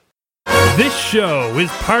This show is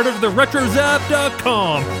part of the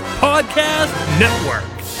RetroZap.com podcast network.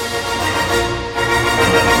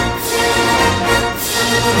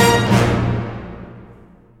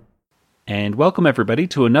 And welcome everybody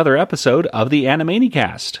to another episode of the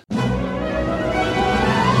Animaniacs.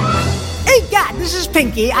 Hey, yeah, this is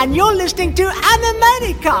Pinky, and you're listening to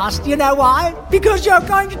Animaniacs. You know why? Because you're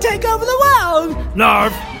going to take over the world.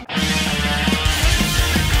 Narf.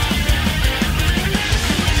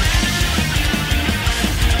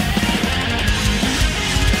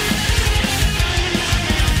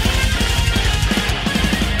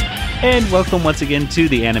 And welcome once again to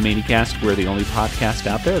the Animaniacs. We're the only podcast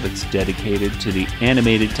out there that's dedicated to the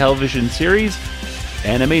animated television series,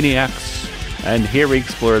 Animaniacs. And here we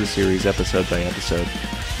explore the series episode by episode.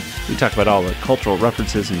 We talk about all the cultural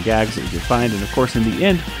references and gags that you can find, and of course in the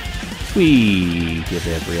end, we give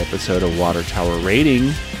every episode a water tower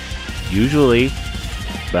rating, usually,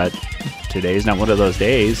 but today's not one of those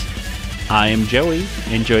days. I am Joey,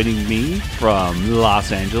 and joining me from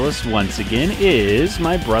Los Angeles once again is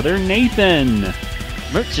my brother Nathan.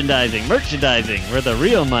 Merchandising, where the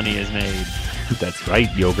real money is made. That's right,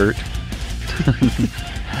 yogurt.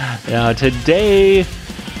 Today,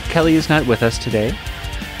 Kelly is not with us today,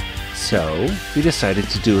 so we decided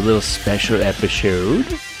to do a little special episode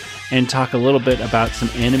and talk a little bit about some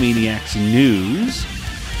Animaniacs news,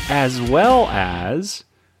 as well as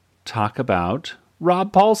talk about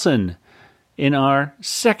Rob Paulsen in our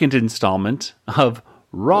second installment of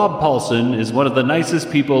Rob Paulsen is one of the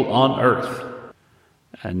nicest people on Earth.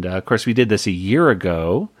 And of course we did this a year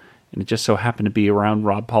ago, and it just so happened to be around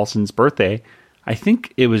Rob Paulsen's birthday. I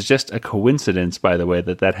think it was just a coincidence, by the way,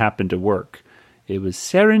 that happened to work. It was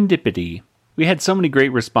serendipity. We had so many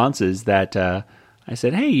great responses that I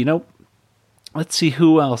said, hey, let's see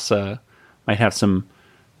who else might have some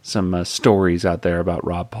stories out there about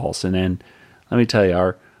Rob Paulsen. And let me tell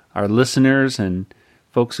you, our listeners and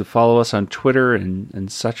folks who follow us on Twitter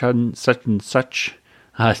and such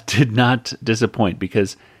did not disappoint,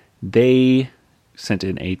 because they sent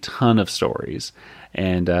in a ton of stories.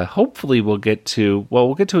 And hopefully we'll get to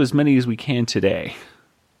as many as we can today.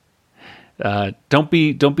 Don't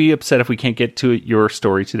be upset if we can't get to your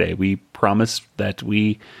story today. We promise that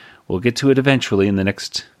we will get to it eventually in the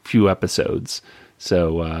next few episodes.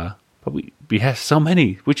 So, but we have so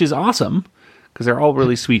many, which is awesome, because they're all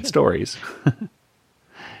really sweet stories.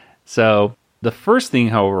 So the first thing,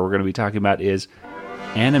 however, we're going to be talking about is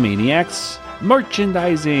Animaniacs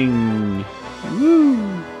merchandising. Woo!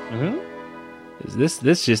 Mm-hmm.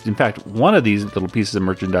 This just, in fact, one of these little pieces of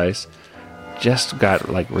merchandise just got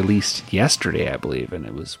released yesterday, I believe, and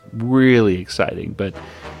it was really exciting. But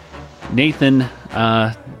Nathan,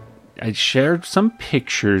 I shared some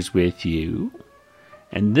pictures with you,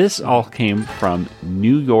 and this all came from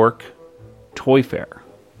New York Toy Fair,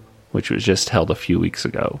 which was just held a few weeks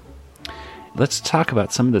ago. Let's talk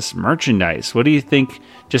about some of this merchandise. What do you think,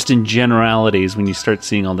 just in generalities, when you start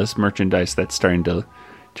seeing all this merchandise that's starting to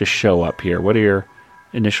show up here? What are your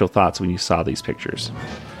initial thoughts when you saw these pictures?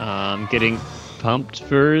 Getting pumped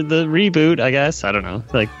for the reboot, I guess. I don't know.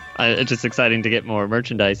 It's just exciting to get more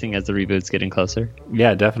merchandising as the reboot's getting closer.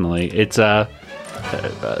 Yeah, definitely. It's a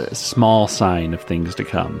small sign of things to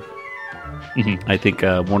come. Mm-hmm. I think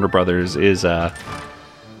Warner Brothers is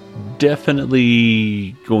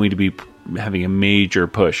definitely going to be having a major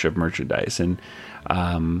push of merchandise. And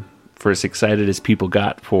for as excited as people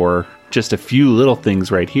got for just a few little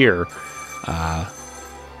things right here,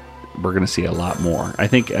 we're going to see a lot more. I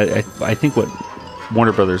think what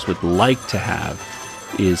Warner Brothers would like to have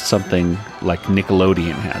is something like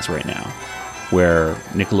Nickelodeon has right now, where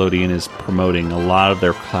Nickelodeon is promoting a lot of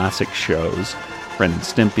their classic shows, Ren and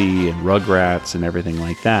Stimpy and Rugrats and everything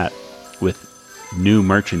like that, with new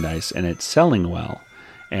merchandise, and it's selling well.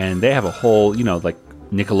 And they have a whole,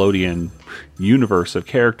 Nickelodeon universe of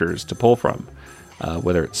characters to pull from,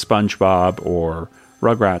 whether it's SpongeBob or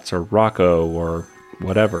Rugrats or Rocco or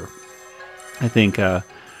whatever. I think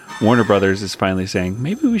Warner Brothers is finally saying,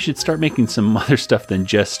 maybe we should start making some other stuff than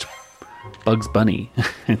just Bugs Bunny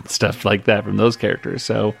and stuff like that from those characters.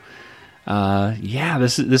 So,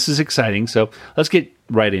 this is exciting. So let's get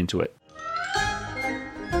right into it.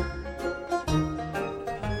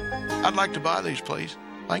 I'd like to buy these, please.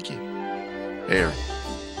 Thank you. Here.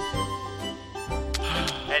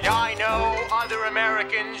 And I know other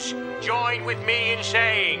Americans join with me in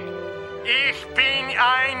saying, Ich bin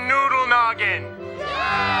ein Nudelnoggin.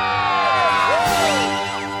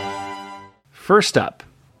 First up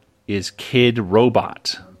is Kid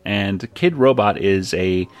Robot. And Kid Robot is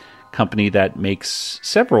a company that makes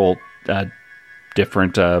several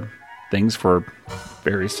different things for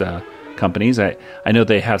various companies. I know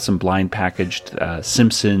they have some blind packaged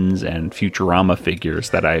Simpsons and Futurama figures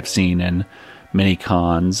that I've seen in many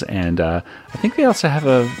cons, and I think they also have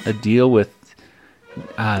a deal with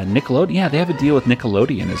Nickelodeon. Yeah, they have a deal with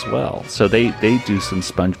Nickelodeon as well. So they do some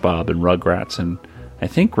SpongeBob and Rugrats, and I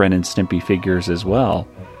think Ren and Stimpy figures as well.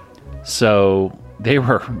 So they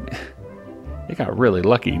got really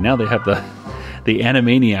lucky. Now they have the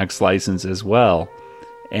Animaniacs license as well,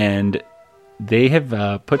 and they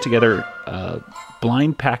have put together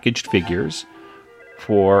blind packaged figures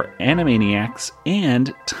for Animaniacs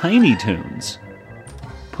and Tiny Toons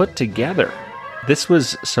put together. This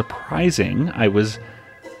was surprising. I was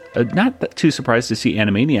not too surprised to see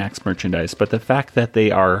Animaniacs merchandise, but the fact that they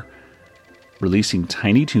are releasing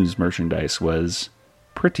Tiny Toons merchandise was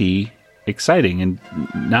pretty exciting and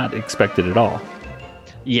not expected at all.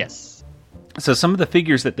 Yes. So some of the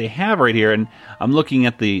figures that they have right here, and I'm looking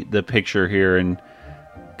at the picture here, and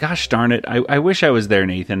gosh darn it, I wish I was there,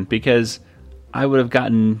 Nathan, because I would have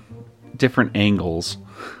gotten different angles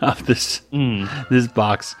of this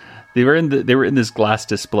box. They were in this glass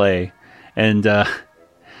display, and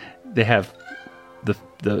they have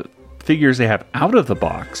the figures they have out of the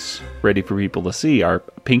box ready for people to see are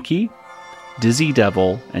Pinky, Dizzy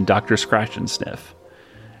Devil, and Dr. Scratch and Sniff.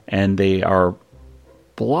 And they are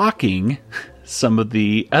blocking some of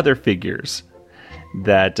the other figures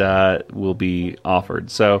that will be offered.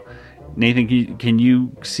 So, Nathan, can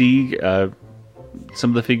you see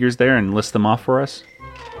some of the figures there and list them off for us?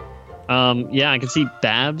 Yeah, I can see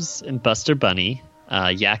Babs and Buster Bunny,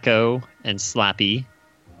 Yakko and Slappy,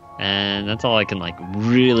 and that's all I can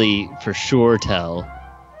really for sure tell.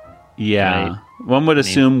 Yeah, right? One would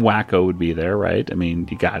assume Wacko would be there, right? I mean,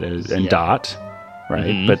 you got it, and Dot, right?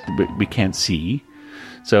 Mm-hmm. But we can't see.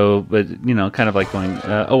 So, but kind of like going,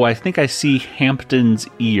 I think I see Hampton's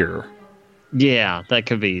ear. Yeah, that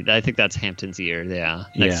could be. I think that's Hampton's ear. Yeah,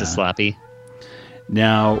 next to Slappy.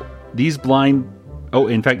 Now, these blind. Oh,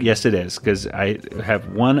 in fact, yes, it is, because I have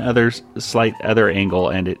one slight other angle,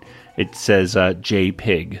 and it says J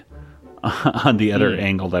Pig on the other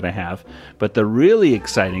angle that I have. But the really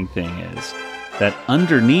exciting thing is that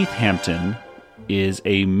underneath Hampton is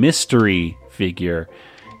a mystery figure.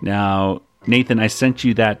 Now, Nathan, I sent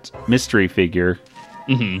you that mystery figure,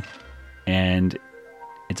 and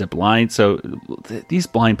it's a blind. So these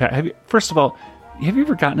blind first of all, have you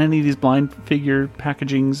ever gotten any of these blind figure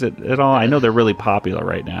packagings at all? I know they're really popular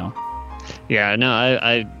right now. Yeah, no,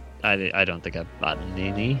 I don't think I've bought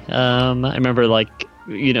any. I remember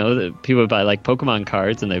people would buy Pokemon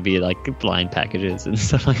cards and there'd be blind packages and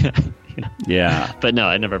stuff like that. Yeah. But no,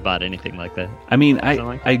 I never bought anything like that. I mean,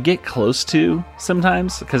 I get close to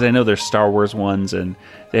sometimes because I know there's Star Wars ones and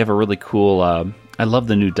they have a really cool, I love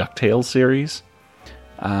the new DuckTales series.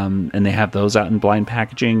 And they have those out in blind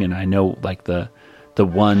packaging, and I know the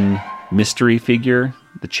one mystery figure,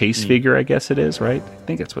 the chase figure, I guess it is, right? I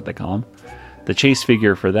think that's what they call them. The chase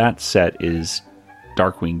figure for that set is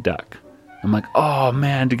Darkwing Duck. I'm like, oh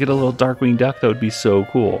man, to get a little Darkwing Duck, that would be so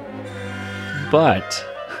cool. But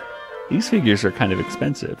these figures are kind of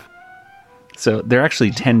expensive. So they're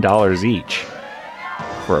actually $10 each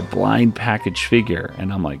for a blind package figure.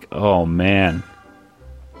 And I'm like, oh man,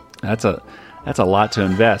 that's a lot to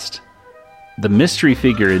invest. The mystery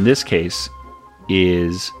figure in this case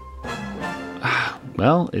is,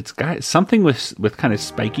 it's got something with kind of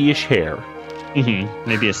spiky-ish hair. Mm-hmm.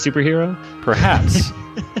 Maybe a superhero? Perhaps.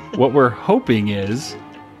 What we're hoping is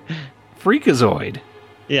Freakazoid.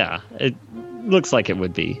 Yeah, it looks like it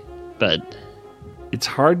would be, but it's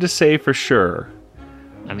hard to say for sure.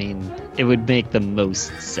 I mean, it would make the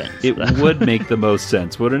most sense. It would make the most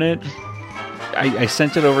sense, wouldn't it? I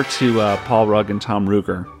sent it over to Paul Rugg and Tom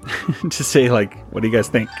Ruger to say, what do you guys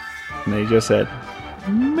think? And they just said,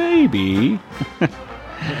 maybe.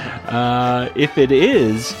 If it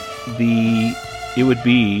is, it would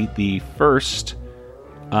be the first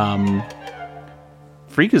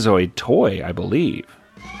Freakazoid toy, I believe.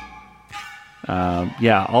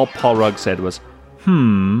 All Paul Rugg said was,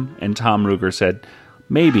 and Tom Ruger said,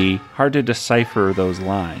 maybe. Hard to decipher those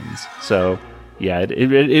lines. So, yeah, it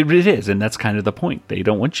is, and that's kind of the point. They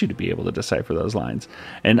don't want you to be able to decipher those lines.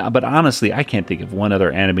 But honestly, I can't think of one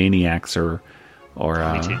other Animaniacs or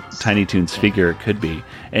Tiny Toons figure it could be.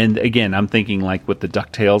 And again, I'm thinking with the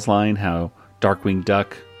DuckTales line, how Darkwing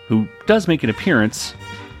Duck, who does make an appearance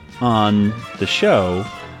on the show,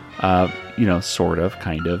 sort of,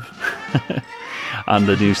 kind of, on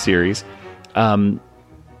the new series.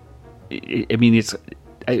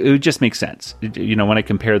 It would just make sense. When I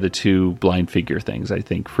compare the two blind figure things, I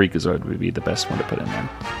think Freakazoid would be the best one to put in there.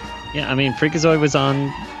 Yeah, I mean, Freakazoid was on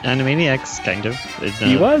Animaniacs, kind of.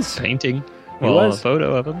 He was. Painting. He Well, was. a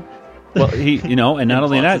photo of him. Well, and not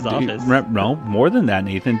only that, Fox's office. no, more than that,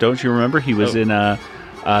 Nathan. Don't you remember he was in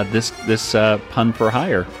this Pun for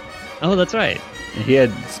Hire? Oh, that's right. He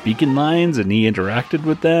had speaking lines, and he interacted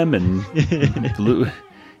with them, and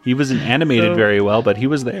he wasn't animated very well, but he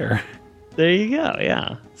was there. There you go,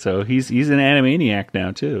 yeah. So he's an Animaniac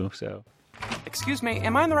now, too. So Excuse me,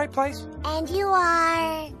 am I in the right place? And you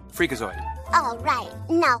are... Freakazoid. Oh, right.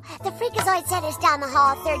 No, the Freakazoid set is down the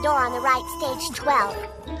hall, third door on the right, stage 12.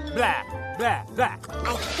 Blah, blah, blah.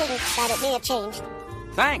 I think that it may have changed.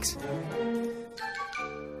 Thanks.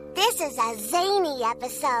 This is a zany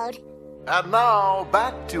episode. And now,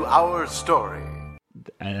 back to our story.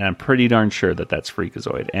 and I'm pretty darn sure that that's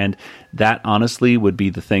Freakazoid. And that honestly would be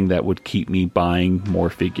the thing that would keep me buying more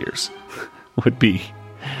figures. Would be,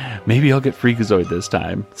 maybe I'll get Freakazoid this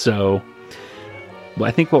time. So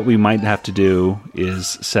I think what we might have to do is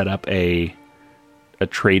set up a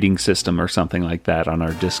trading system or something like that on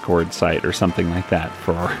our Discord site or something like that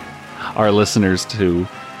for our listeners to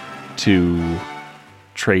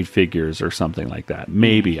trade figures or something like that.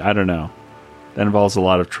 Maybe, I don't know. That involves a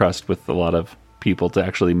lot of trust with a lot of people to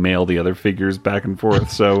actually mail the other figures back and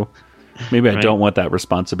forth. So maybe I don't want that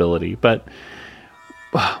responsibility, but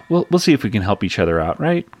we'll see if we can help each other out,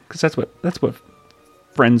 right? Because that's what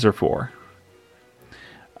friends are for.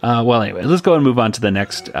 Well, anyway, let's go and move on to the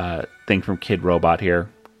next thing from Kid Robot here.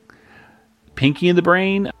 Pinky and the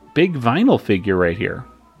Brain, big vinyl figure right here.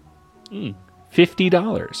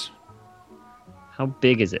 $50. How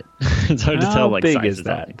big is it? It's hard to tell. Like, how big sizes is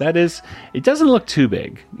that? on it. That is. It doesn't look too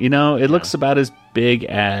big. You know, it looks about as big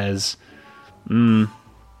as. Let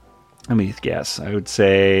me guess. I would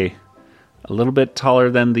say a little bit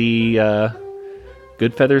taller than the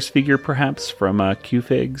Good Feathers figure, perhaps from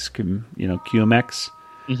Q-Figs. QMX.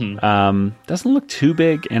 Doesn't look too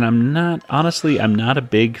big, and I'm not a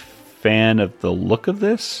big fan of the look of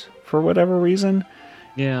this for whatever reason.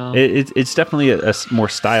 Yeah, it's definitely a more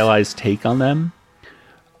stylized take on them.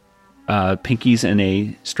 Pinky's in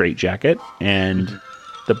a straitjacket, and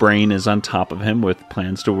the Brain is on top of him with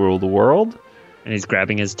plans to rule the world. And he's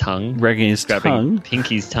grabbing his tongue. Grabbing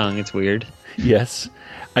Pinky's tongue. It's weird. Yes.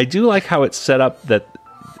 I do like how it's set up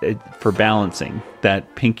for balancing,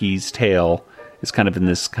 that Pinky's tail is kind of in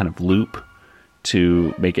this kind of loop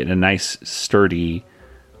to make it a nice, sturdy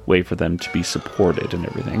way for them to be supported and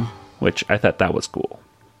everything, which I thought that was cool.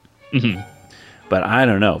 But I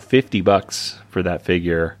don't know, $50 for that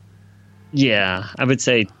figure. Yeah, I would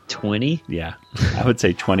say 20. Yeah, I would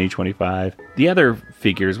say 20, 25. The other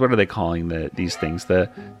figures, what are they calling these things? The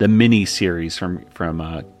mini series from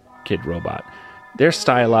Kid Robot. They're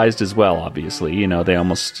stylized as well, obviously. You know, they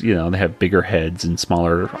almost, they have bigger heads and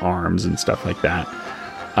smaller arms and stuff like that.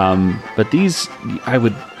 But these, I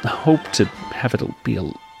would hope to have it be a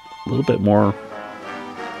little bit more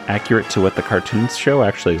accurate to what the cartoons show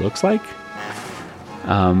actually looks like.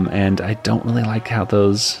 And I don't really like how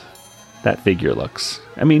that figure looks.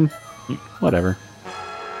 I mean, whatever.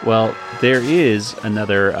 Well, there is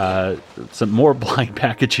some more blind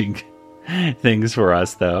packaging things for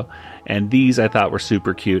us, though. And these I thought were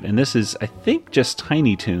super cute. And this is, I think, just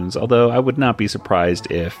Tiny Toons, although I would not be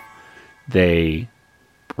surprised if they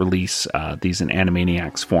release these in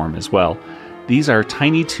Animaniacs form as well. These are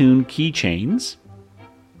Tiny Toon keychains.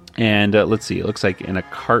 And let's see, it looks like in a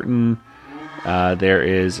carton,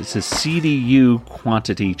 it says CDU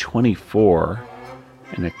quantity 24.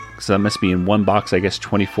 So that must be in one box, I guess,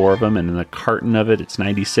 24 of them. And in a carton of it, it's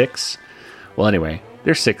 96. Well, anyway,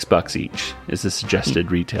 they're $6 each is the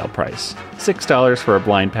suggested retail price. $6 for a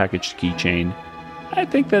blind packaged keychain. I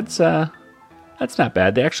think that's not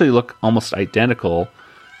bad. They actually look almost identical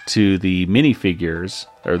to the minifigures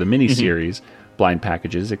or the mini-series blind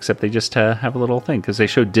packages, except they just have a little thing, because they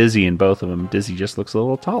show Dizzy in both of them. Dizzy just looks a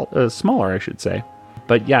little smaller, I should say.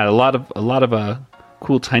 But yeah, a lot of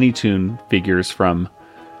cool Tiny Toon figures from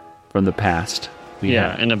the past.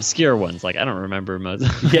 And obscure ones, like I don't remember most.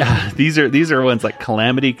 Yeah, these are ones like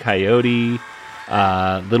Calamity, Coyote,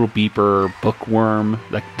 Little Beeper, Bookworm.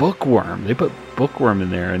 Like Bookworm, they put Bookworm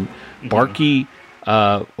in there, and Barky.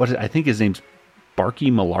 I think his name's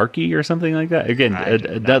Barky Malarkey or something like that. Again,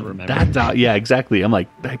 yeah, exactly. I'm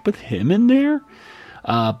like, did I put him in there?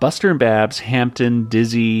 Buster and Babs, Hampton,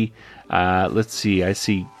 Dizzy. Let's see. I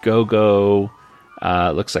see Go-Go.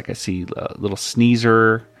 Looks like I see Little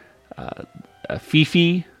Sneezer.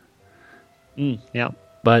 Fifi. Yeah,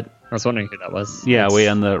 but I was wondering who that was. Yeah, way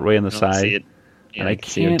on the side. See it. Yeah, and I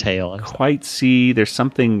see her tail. Quite see. There's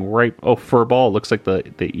something right. Oh, Furball. It looks like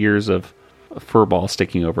the ears of Furball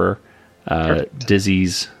sticking over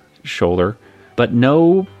Dizzy's shoulder. But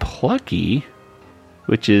no Plucky,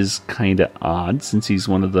 which is kind of odd since he's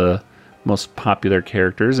one of the most popular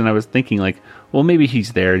characters. And I was thinking like, well, maybe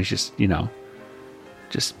he's there. He's just,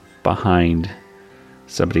 just behind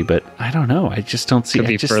somebody. But I don't know. I just don't see. Could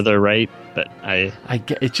be further right, but I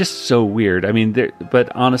get it's just so weird. I mean,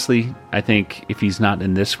 but honestly, I think if he's not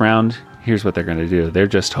in this round, here's what they're going to do. They're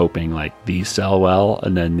just hoping like these sell well,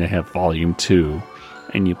 and then they have volume 2,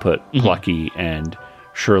 and you put Plucky and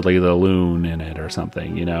Shirley the Loon in it or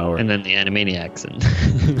something, and then the Animaniacs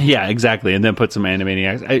and yeah, exactly, and then put some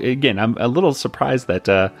Animaniacs. I'm a little surprised that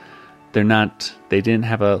they didn't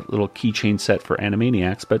have a little keychain set for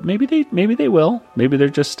Animaniacs, but maybe they will. Maybe they're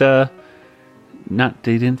just they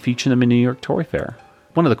didn't feature them in New York Toy Fair.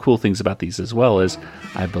 One of the cool things about these as well is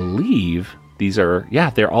I believe these are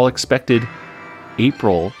they're all expected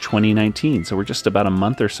April 2019, so we're just about a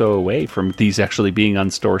month or so away from these actually being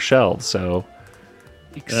on store shelves. So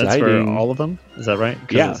exciting. That's for all of them? Is that right?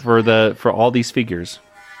 Yeah, for all these figures.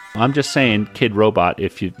 I'm just saying, Kid Robot,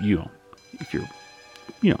 if you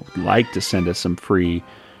like to send us some free,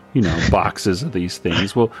 boxes of these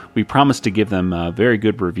things, well, we promise to give them very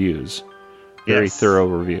good reviews, very thorough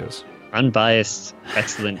reviews, unbiased,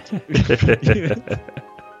 excellent.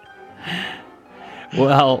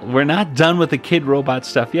 Well, we're not done with the Kid Robot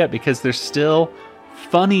stuff yet because there's still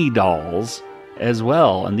funny dolls as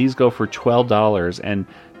well, and these go for $12. And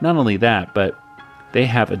not only that, but they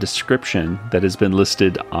have a description that has been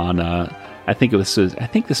listed on I think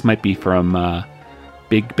this might be from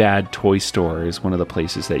Big Bad Toy Store, is one of the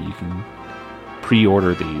places that you can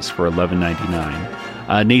pre-order these for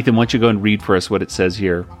 $11.99. Nathan, why don't you go and read for us what it says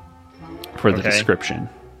here for the description?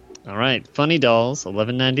 All right, funny dolls,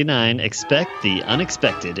 $11.99. Expect the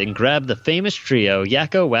unexpected and grab the famous trio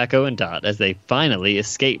Yakko, Wacko, and Dot as they finally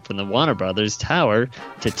escape from the Warner Brothers tower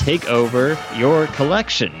to take over your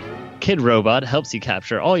collection. Kid Robot helps you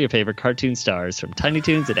capture all your favorite cartoon stars from Tiny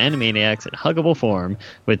Toons and Animaniacs in huggable form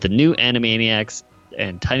with the new Animaniacs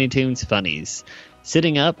and Tiny Toons funnies.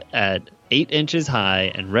 Sitting up at 8 inches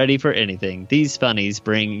high and ready for anything, these funnies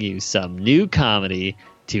bring you some new comedy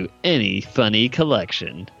to any funny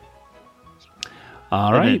collection.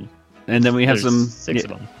 All right, and then we have some 6 of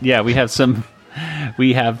them. Yeah, we have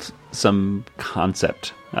some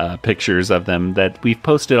concept pictures of them that we've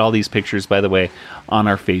posted. All these pictures, by the way, on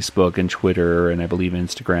our Facebook and Twitter, and I believe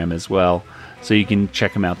Instagram as well, so you can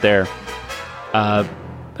check them out there.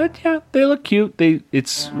 But yeah, they look cute.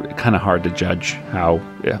 It's kind of hard to judge how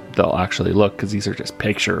they'll actually look because these are just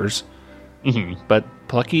pictures. Mm-hmm. But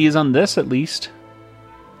Plucky is on this at least.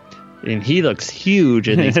 And he looks huge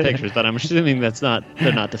in these pictures, but I'm assuming they're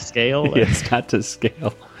not to scale. Yeah, it's not to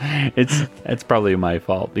scale. It's probably my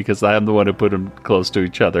fault because I'm the one who put them close to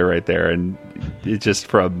each other right there, and it's just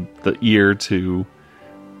from the ear to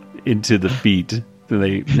into the feet.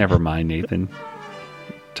 Never mind, Nathan.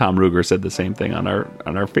 Tom Ruger said the same thing on our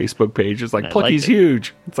Facebook page. It's like, Plucky's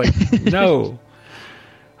huge. It's like, no.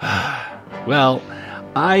 Well,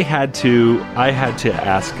 I had to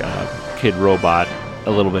ask Kid Robot a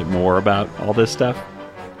little bit more about all this stuff.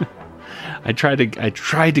 I tried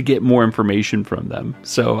to get more information from them.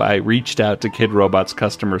 So I reached out to Kid Robot's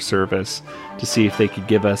customer service to see if they could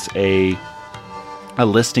give us a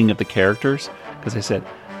listing of the characters, because I said,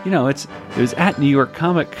 it was at New York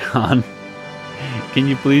Comic Con. Can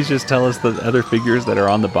you please just tell us the other figures that are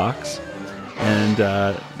on the box? And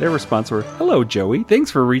their response were, "Hello, Joey. Thanks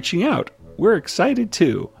for reaching out. We're excited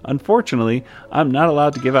too. Unfortunately, I'm not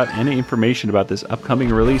allowed to give out any information about this upcoming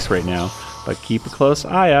release right now, but keep a close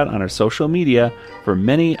eye out on our social media for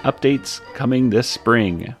many updates coming this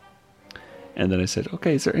spring." And then I said,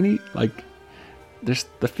 okay, is there any, there's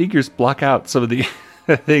the figures block out some of the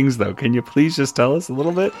things though. Can you please just tell us a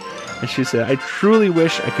little bit? And she said, "I truly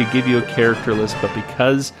wish I could give you a character list, but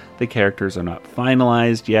because the characters are not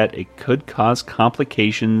finalized yet, it could cause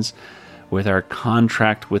complications with our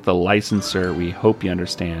contract with the licensor. We hope you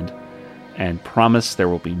understand and promise there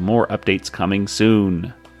will be more updates coming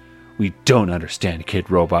soon." We don't understand, Kid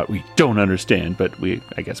Robot. We don't understand, but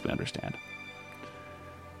I guess we understand.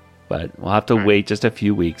 But we'll have to wait just a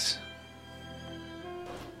few weeks.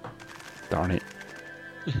 Darn it.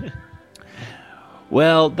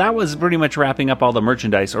 Well, that was pretty much wrapping up all the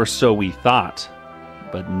merchandise, or so we thought.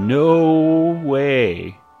 But no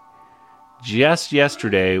way. Just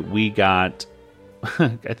yesterday, we got,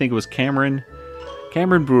 I think it was Cameron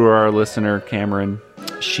Brewer, our listener, Cameron.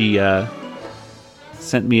 She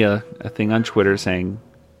sent me a thing on Twitter saying,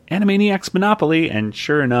 Animaniacs Monopoly, and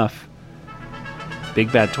sure enough,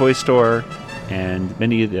 Big Bad Toy Store and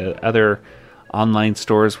many of the other online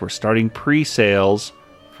stores were starting pre-sales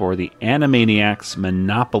for the Animaniacs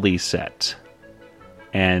Monopoly set.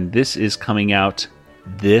 And this is coming out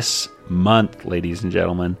this month, ladies and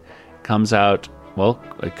gentlemen. Comes out, well,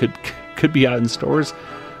 it could be out in stores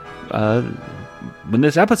when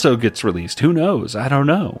this episode gets released. Who knows? I don't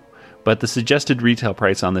know. But the suggested retail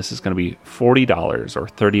price on this is going to be $40 or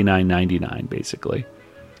 $39.99, basically.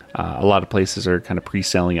 A lot of places are kind of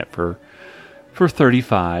pre-selling it for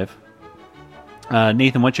 $35.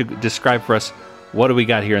 Nathan, why don't you describe for us, what do we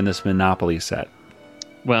got here in this Monopoly set?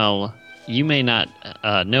 Well, you may not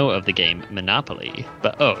know of the game Monopoly,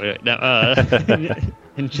 but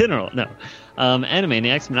in general, no.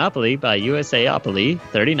 Animaniacs Monopoly by USAopoly,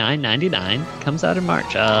 $39.99, comes out in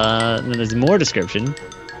March. Then there's more description.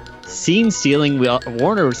 Scene-stealing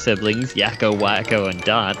Warner siblings, Yakko, Wacko, and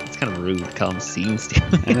Dot. It's kind of rude to call them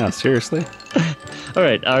scene-stealing. I know, seriously. All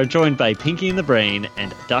right, are joined by Pinky and the Brain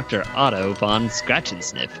and Dr. Otto von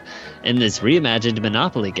Scratch-and-Sniff. In this reimagined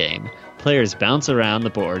Monopoly game, players bounce around the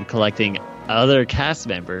board collecting other cast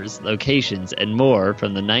members, locations, and more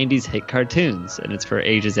from the 90s hit cartoons. And it's for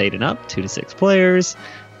ages 8 and up, 2 to 6 players.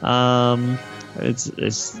 It's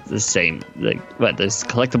the same. There's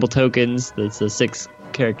collectible tokens. There's the 6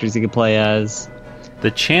 characters you can play as.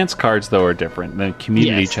 The chance cards, though, are different. The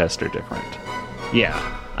community chests are different.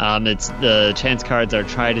 Yeah. It's the chance cards are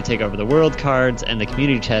try to take over the world cards, and the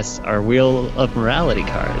community chests are Wheel of Morality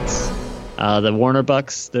cards. The Warner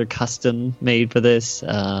Bucks, they're custom made for this.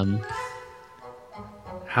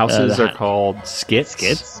 Houses are called skits.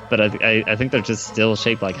 Skits, but I think they're just still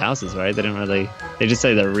shaped like houses, right? They don't really. They just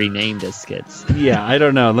say they're renamed as skits. Yeah, I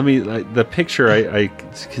don't know. The picture I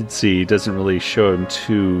could see doesn't really show them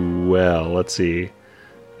too well. Let's see.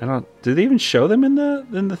 Do they even show them in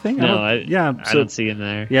the thing? No, I don't see in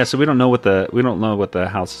there. Yeah, so we don't know what the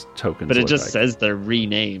house tokens. But it look just like. says they're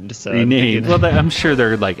renamed. So renamed. Well, I'm sure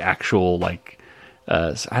they're like actual like.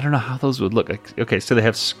 I don't know how those would look like. Okay, so they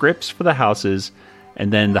have scripts for the houses.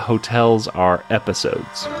 And then the hotels are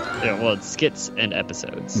episodes. Yeah, well, it's skits and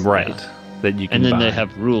episodes. Right. Yeah. That you can And then buy. they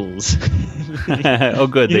have rules. Oh,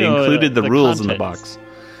 good. They included the rules in the box.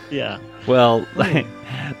 Yeah. Well,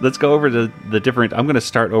 let's go over to the different... I'm going to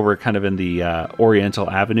start over kind of in the Oriental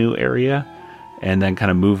Avenue area and then kind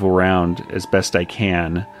of move around as best I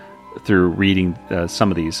can through reading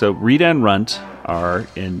some of these. So Rita and Runt are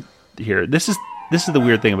in here. This is the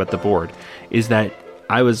weird thing about the board, is that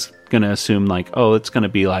I was going to assume like, oh, it's going to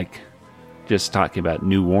be like just talking about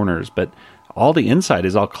New Warners, but all the inside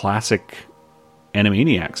is all classic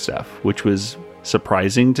Animaniacs stuff, which was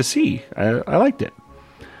surprising to see. I liked it.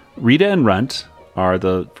 Rita and Runt are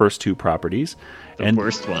the first 2 properties. The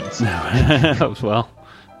worst ones. Well,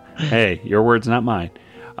 hey, your words, not mine.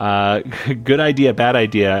 Good idea, bad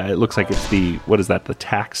idea. It looks like it's the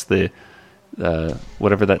tax,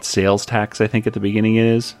 whatever that sales tax I think at the beginning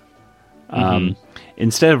is.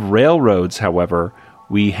 Instead of railroads, however,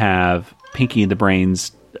 we have Pinky and the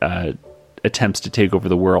Brain's attempts to take over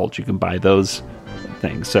the world. You can buy those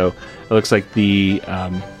things. So it looks like the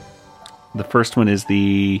first one is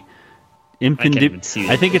the I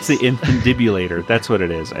think it's the infundibulator. That's what it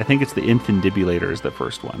is. I think it's the infundibulator is the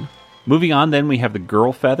first one. Moving on, then we have the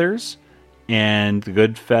girl feathers and the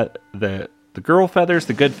girl feathers,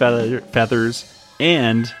 the good feathers,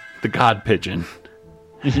 and the god pigeon.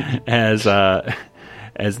 as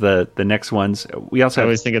the next ones. We also I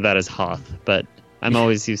always think of that as Hoth, but I'm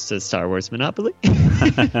always used to Star Wars Monopoly.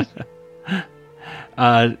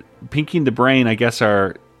 Pinky and the Brain, I guess,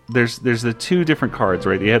 there's the 2 different cards,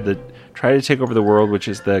 right? You have the try to take over the world, which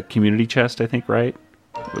is the community chest, I think, right?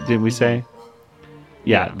 What did we say?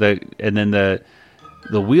 Yeah. And then the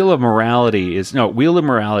Wheel of Morality is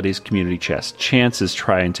community chest. Chance is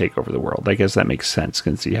try and take over the world. I guess that makes sense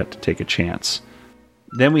because you have to take a chance.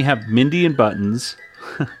 Then we have Mindy and Buttons,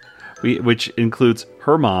 which includes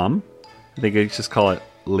her mom. I think I just call it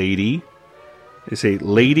Lady. They say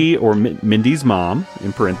Lady or Mindy's mom,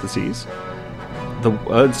 in parentheses.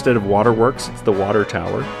 Instead of Waterworks, it's the Water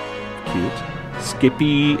Tower. Cute.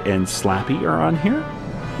 Skippy and Slappy are on here.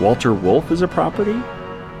 Walter Wolf is a property.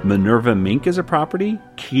 Minerva Mink is a property.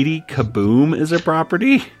 Kitty Kaboom is a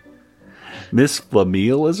property. Miss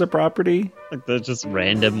Flameel is a property. Like they're just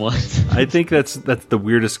random ones. I think that's the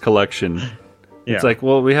weirdest collection. Yeah. It's like,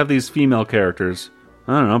 well, we have these female characters.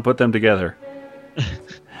 I don't know, put them together.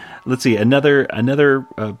 Let's see, another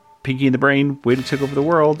Pinky and the Brain way to take over the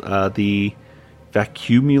world. The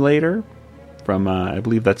Vacuumulator from I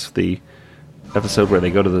believe that's the episode where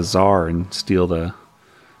they go to the Tsar and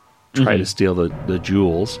try to steal the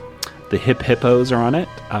jewels. The Hip Hippos are on it.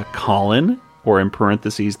 Colin, or in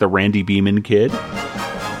parentheses, the Randy Beeman kid.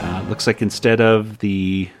 Looks like instead of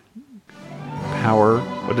the power,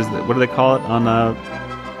 what do they call it on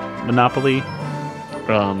Monopoly?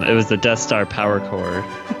 It was the Death Star Power Core,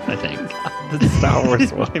 I think. The Star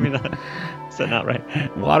Wars one. Maybe not. Is that not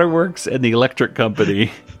right? Waterworks and the Electric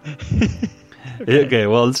Company. Okay,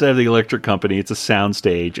 well, instead of the Electric Company, it's a sound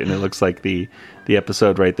stage, and it looks like the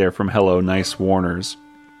episode right there from Hello, Nice Warners.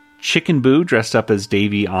 Chicken Boo, dressed up as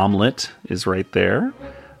Davy Omelette, is right there,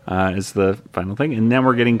 is the final thing. And then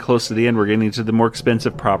we're getting close to the end. We're getting to the more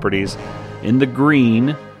expensive properties. In the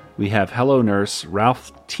green, we have Hello Nurse,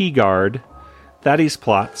 Ralph Teagard, Thaddeus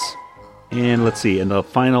Plots, and let's see, and the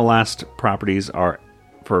final last properties are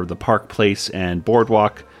for the Park Place and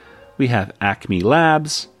Boardwalk. We have Acme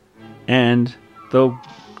Labs and the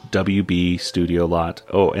WB Studio lot.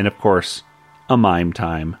 Oh, and of course, a Mime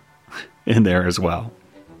Time in there as well.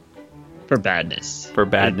 For badness.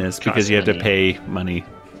 Because you have to pay money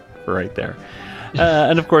for right there.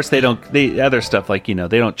 And of course, the other stuff like, they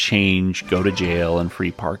don't change, go to jail, and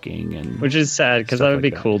free parking. Which is sad, because that would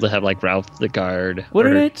be cool to have like Ralph the Guard.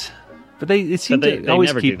 Wouldn't it? But they always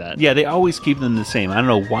never keep do that. Yeah, they always keep them the same. I don't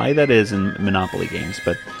know why that is in Monopoly games,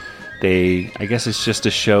 but I guess it's just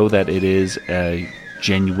to show that it is a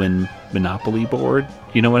genuine Monopoly board.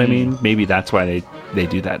 You know what I mean? Maybe that's why they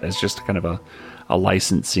do that as just kind of a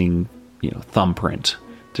licensing, thumbprint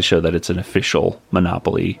to show that it's an official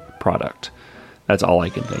Monopoly product. That's all I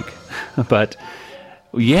can think. But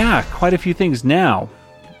yeah, quite a few things. Now,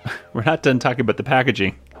 we're not done talking about the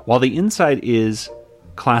packaging. While the inside is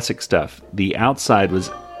classic stuff, the outside was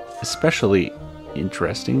especially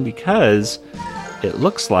interesting because it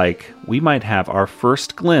looks like we might have our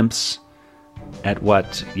first glimpse at what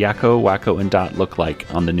Yakko, Wacko, and Dot look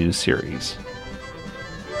like on the new series.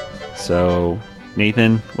 So,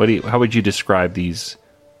 Nathan, how would you describe these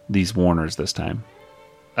Warners this time?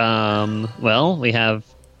 Well, we have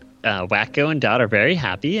Wacko and Dot are very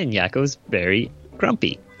happy, and Yakko's very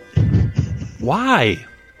grumpy. Why?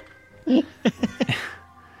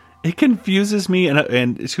 It confuses me,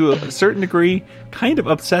 and to a certain degree, kind of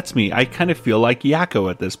upsets me. I kind of feel like Yakko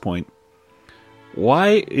at this point.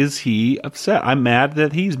 Why is he upset? I'm mad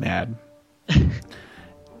that he's mad.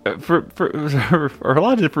 For a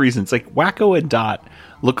lot of different reasons. Like, Wacko and Dot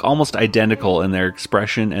look almost identical in their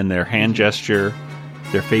expression and their hand gesture.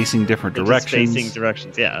 They're facing different directions. Facing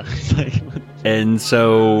directions, yeah. And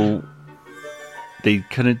so they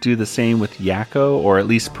couldn't do the same with Yakko, or at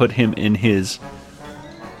least put him in his,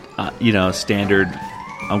 standard,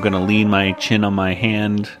 I'm going to lean my chin on my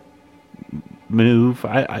hand move.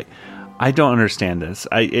 I don't understand this.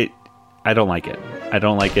 I don't like it.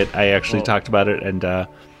 I actually talked about it, and I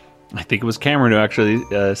think it was Cameron who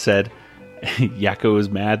actually said Yakko is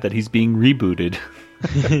mad that he's being rebooted.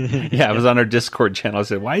 Yeah, I was on our Discord channel. I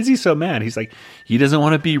said, why is he so mad? He's like, he doesn't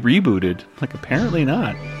want to be rebooted. Like, apparently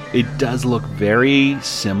not. It does look very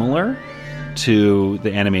similar to the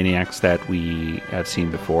Animaniacs that we have seen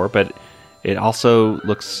before, but it also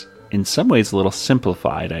looks in some ways a little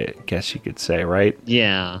simplified, I guess you could say, right?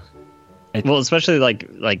 Yeah. Well, especially like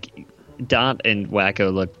Dot and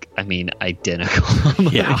Wacko look,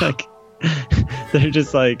 identical. Yeah. They're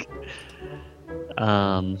just like,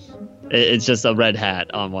 it's just a red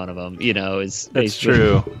hat on one of them, That's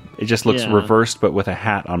true. It just looks reversed, but with a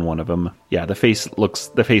hat on one of them. Yeah, the faces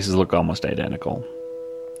look almost identical.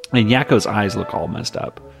 And Yakko's eyes look all messed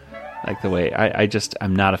up. Like the way,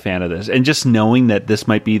 I'm not a fan of this. And just knowing that this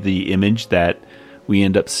might be the image that we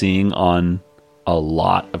end up seeing on a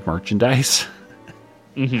lot of merchandise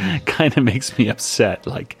kind of makes me upset.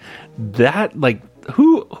 Like, that, like,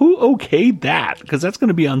 who okayed that? Because that's going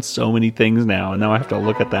to be on so many things now, and now I have to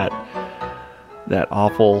look at that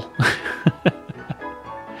awful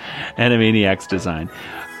Animaniacs design.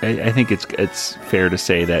 I think it's fair to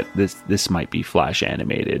say that this might be Flash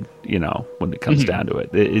animated, when it comes down to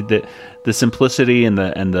it. The simplicity and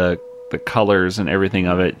the colors and everything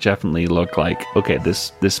of it definitely look like, okay,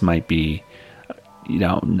 this might be,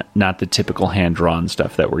 not the typical hand drawn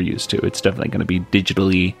stuff that we're used to. It's definitely going to be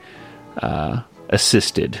digitally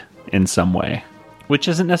assisted in some way, which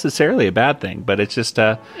isn't necessarily a bad thing, but it's just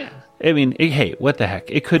hey, what the heck?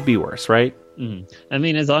 It could be worse, right?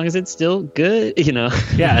 As long as it's still good,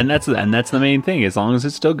 Yeah, and that's the main thing. As long as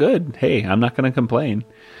it's still good, hey, I'm not going to complain.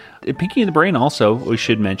 Pinky and the Brain also, we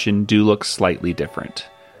should mention, do look slightly different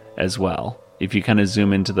as well. If you kind of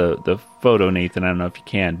zoom into the photo, Nathan, I don't know if you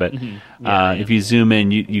can, but if you zoom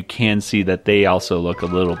in, you can see that they also look a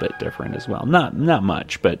little bit different as well. Not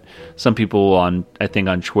much, but some people on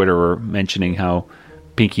Twitter were mentioning how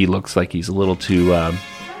Pinky looks like he's a little too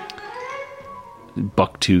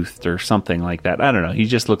buck-toothed or something like that. I don't know. He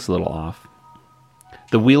just looks a little off.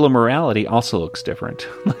 The Wheel of Morality also looks different.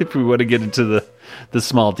 If we want to get into the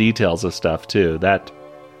small details of stuff too.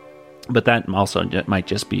 But that also might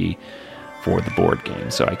just be for the board game,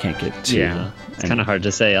 so I can't get too... Yeah, it's kind of hard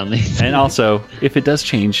to say on these. And also, if it does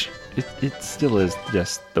change, it still is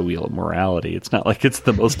just the Wheel of Morality. It's not like it's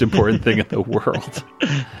the most important thing in the world.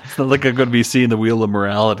 It's not like I'm going to be seeing the Wheel of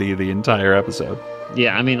Morality the entire episode.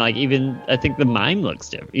 Yeah, I mean, like, even, I think the mime looks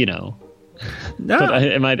different, you know. No. But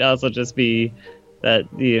it might also just be that,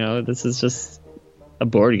 you know, this is just a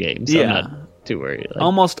board game, so I'm not too worried. Like,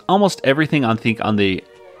 Almost everything on the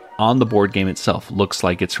board game itself looks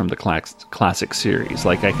like it's from the classic series.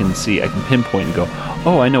 Like I can pinpoint and go,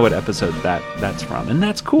 oh, I know what episode that's from, and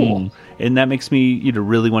that's cool. And that makes me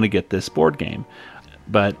really want to get this board game.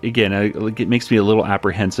 But again, it makes me a little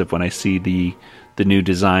apprehensive when I see the new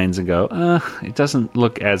designs and go, it doesn't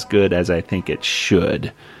look as good as I think it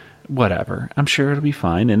should. Whatever, I'm sure it'll be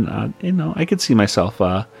fine, and I could see myself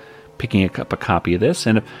picking up a copy of this.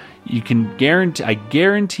 And I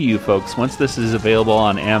guarantee you, folks, once this is available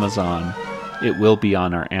on Amazon, it will be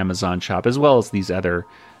on our Amazon shop, as well as these other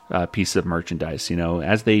pieces of merchandise.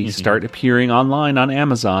 As they start appearing online on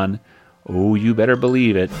Amazon, oh, you better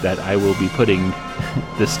believe it that I will be putting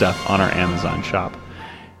this stuff on our Amazon shop.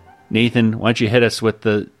 Nathan, why don't you hit us with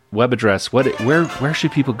the web address? Where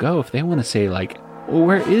should people go if they want to say, like, well,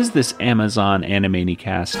 where is this Amazon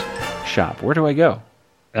Animaniacast shop? Where do I go?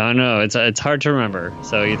 I don't know. It's hard to remember.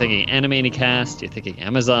 So you're thinking Animaniacast, you're thinking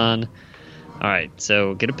Amazon. All right,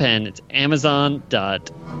 so get a pen. It's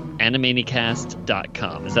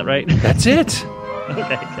amazon.animaniacast.com. Is that right? That's it.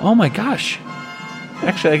 Okay. Oh my gosh.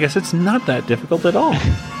 Actually, I guess it's not that difficult at all.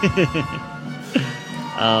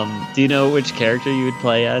 Do you know which character you would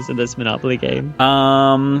play as in this Monopoly game?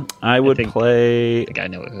 I would play... I think I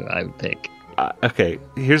know who I would pick. Okay,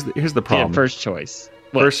 here's the problem. Yeah, first choice.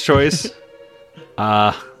 First choice?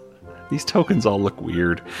 These tokens all look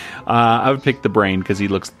weird. I would pick the Brain because he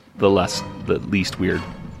looks the least weird.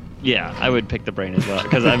 Yeah, I would pick the Brain as well.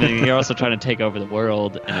 Because, I mean, you're also trying to take over the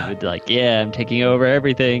world, and it would be like, yeah, I'm taking over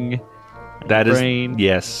everything. That is, Brain.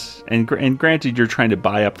 yes. And granted, you're trying to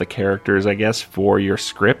buy up the characters, I guess, for your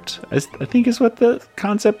script, I think is what the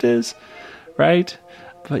concept is, right?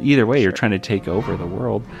 But either way, you're trying to take over the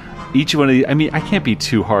world. Each one of these, I mean, I can't be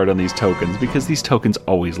too hard on these tokens because these tokens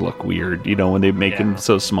always look weird, when they make them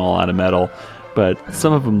so small out of metal. But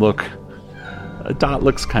some of them look... Dot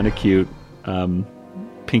looks kind of cute.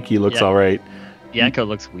 Pinky looks all right. Yakko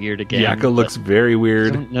looks weird again. Yakko looks very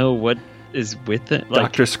weird. I don't know what is with it.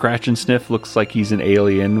 Dr. Scratch and Sniff looks like he's an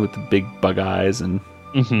alien with the big bug eyes and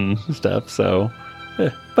stuff. So,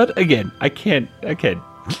 but again, I can't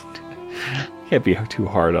be too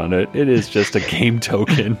hard on it. It is just a game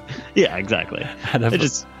token. Yeah, exactly. Out of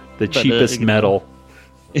the cheapest metal.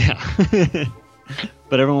 Yeah.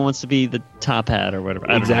 But everyone wants to be the top hat or whatever.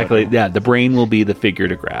 Exactly. Yeah, the Brain will be the figure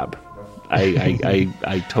to grab.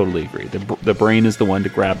 I totally agree. The Brain is the one to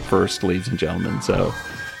grab first, ladies and gentlemen. So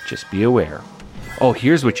just be aware. Oh,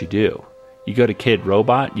 here's what you do. You go to Kid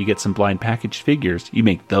Robot, you get some blind packaged figures. You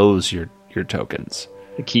make those your tokens.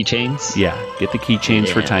 The keychains? Yeah, get the keychains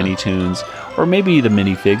for Tiny Toons. Or maybe the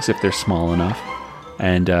minifigs if they're small enough.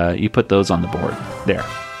 And you put those on the board. There.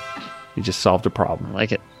 You just solved a problem. I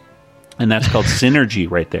like it. And that's called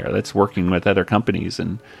synergy right there. That's working with other companies,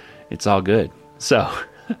 and it's all good. So,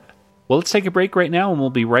 well, let's take a break right now, and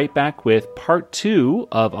we'll be right back with part 2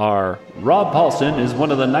 of our Rob Paulsen is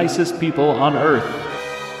one of the nicest people on Earth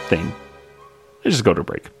thing. Let's just go to a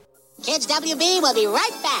break. Kids WB will be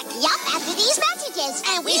right back. Yup, after these messages.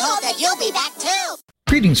 And we hope that you'll be back too.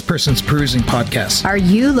 Greetings, Persons Perusing Podcast. Are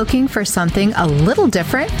you looking for something a little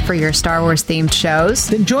different for your Star Wars themed shows?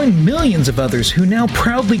 Then join millions of others who now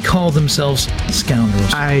proudly call themselves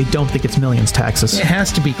scoundrels. I don't think it's millions, Taxus. It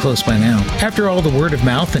has to be close by now. After all the word of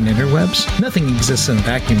mouth and interwebs, nothing exists in a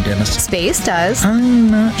vacuum, Dennis. Space does.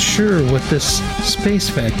 I'm not sure what this space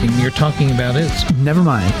vacuum you're talking about is. Never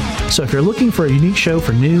mind. So if you're looking for a unique show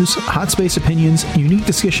for news, hot space opinions, unique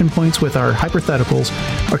discussion points with our hypotheticals,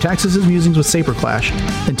 or Taxus' musings with Saber Clash,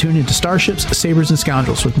 then tune into Starships, Sabers, and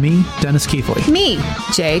Scoundrels with me, Dennis Keithley. Me,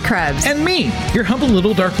 Jay Krebs. And me, your humble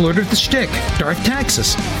little Dark Lord of the Shtick, Darth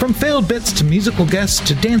Taxus. From failed bits to musical guests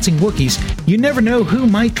to dancing Wookiees, you never know who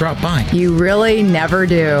might drop by. You really never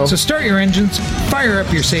do. So start your engines, fire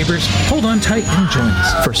up your sabers, hold on tight, and join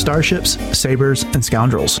us. For Starships, Sabers, and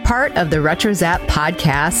Scoundrels. Part of the RetroZap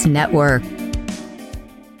Podcast Network.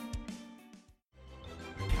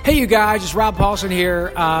 Hey, you guys, it's Rob Paulsen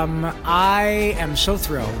here. I am so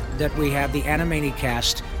thrilled that we have the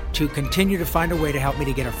Animaniacast to continue to find a way to help me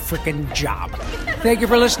to get a frickin' job. Thank you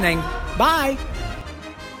for listening. Bye.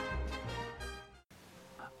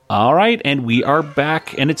 All right, and we are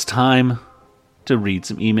back, and it's time to read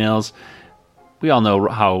some emails. We all know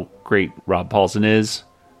how great Rob Paulsen is.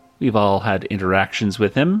 We've all had interactions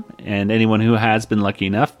with him, and anyone who has been lucky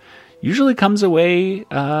enough usually comes away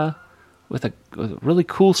with a really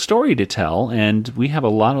cool story to tell, and we have a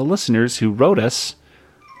lot of listeners who wrote us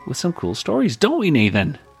with some cool stories, don't we,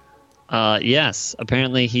 Nathan? Yes.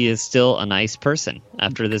 Apparently he is still a nice person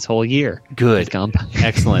after this whole year. Good.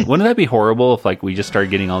 Excellent. Wouldn't that be horrible if we just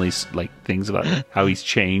started getting all these things about how he's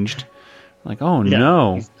changed?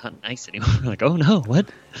 No. He's not nice anymore. Oh no, what?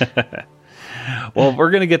 Well,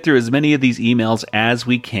 we're going to get through as many of these emails as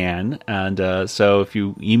we can. And so if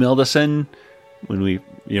you emailed us in when we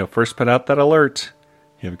first put out that alert,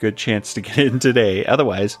 you have a good chance to get in today.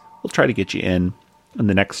 Otherwise, we'll try to get you in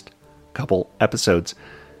the next couple episodes.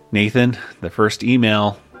 Nathan, the first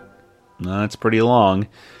email, it's pretty long.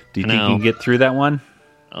 Do you think you can get through that one?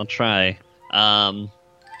 I'll try.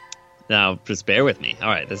 Now, just bear with me. All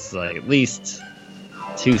right, this is at least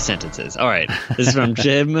 2 sentences. All right, this is from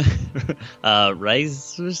Jim.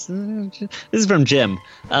 This is from Jim.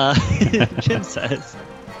 Jim says,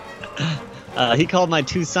 he called my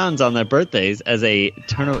 2 sons on their birthdays as a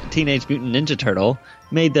Teenage Mutant Ninja Turtle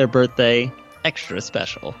made their birthday extra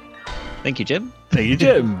special. Thank you, Jim. Thank you,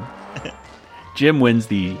 Jim. Jim wins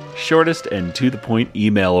the shortest and to the point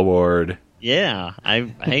email award. Yeah,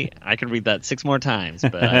 I could read that 6 more times,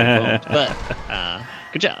 but I won't. But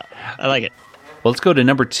good job. I like it. Well, let's go to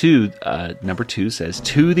number 2. Number 2 says,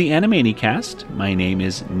 to the Animaniacast, my name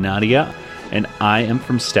is Nadia, and I am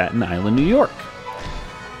from Staten Island, New York.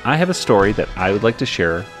 I have a story that I would like to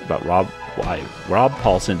share about why Rob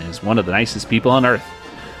Paulsen is one of the nicest people on earth.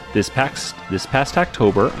 This past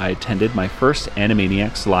October, I attended my first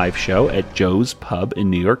Animaniacs live show at Joe's Pub in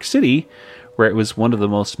New York City, where it was one of the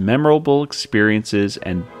most memorable experiences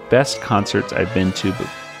and best concerts I've been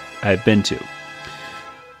to.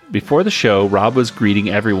 Before the show, Rob was greeting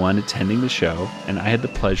everyone attending the show, and I had the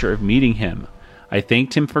pleasure of meeting him. I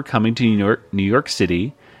thanked him for coming to New York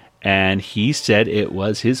City, and he said it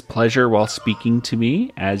was his pleasure while speaking to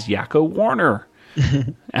me as Yakko Warner.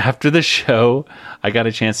 After the show, I got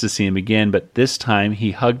a chance to see him again, but this time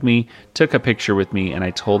he hugged me, took a picture with me, and I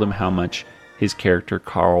told him how much his character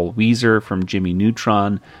Carl Wheezer from Jimmy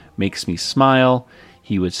Neutron makes me smile.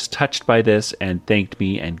 He was touched by this and thanked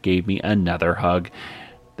me and gave me another hug.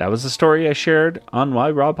 That was the story I shared on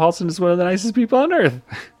why Rob Paulsen is one of the nicest people on earth.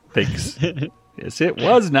 Thanks. Yes, it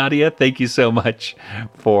was, Nadia. Thank you so much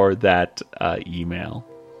for that email.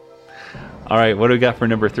 All right, what do we got for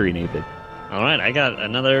number 3, Nathan? All right, I got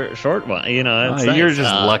another short one. It's nice. You're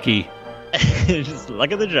just lucky. Just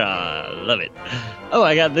luck of the draw. Love it. Oh,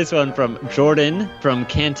 I got this one from Jordan from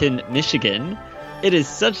Canton, Michigan. It is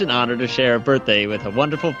such an honor to share a birthday with a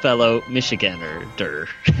wonderful fellow Michiganer.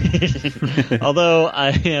 Although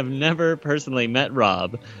I have never personally met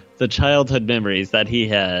Rob, the childhood memories that he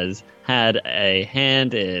has had a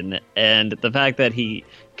hand in, and the fact that he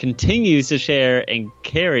continues to share and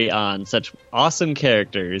carry on such awesome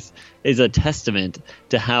characters is a testament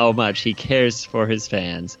to how much he cares for his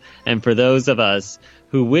fans and for those of us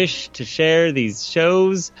who wish to share these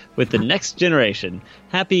shows with the next generation.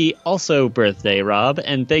 Happy also birthday, Rob,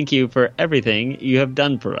 and thank you for everything you have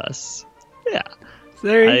done for us. Yeah.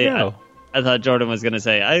 There you go. I thought Jordan was going to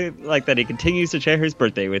say, I like that he continues to share his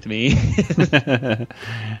birthday with me.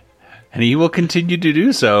 And he will continue to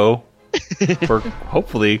do so for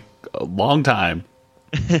hopefully a long time.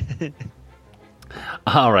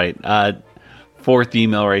 All right. 4th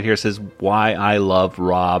email right here says, why I love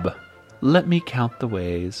Rob. Let me count the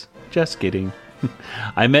ways. Just kidding.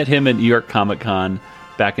 I met him at New York Comic Con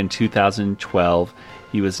back in 2012.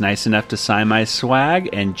 He was nice enough to sign my swag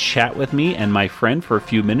and chat with me and my friend for a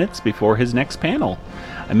few minutes before his next panel.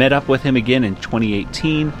 I met up with him again in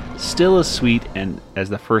 2018, still as sweet and as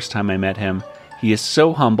the first time I met him. He is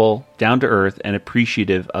so humble, down to earth, and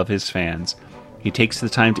appreciative of his fans. He takes the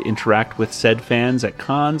time to interact with said fans at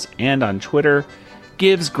cons and on Twitter,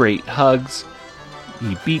 gives great hugs.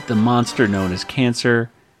 He beat the monster known as cancer.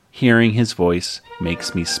 Hearing his voice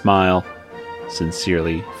makes me smile.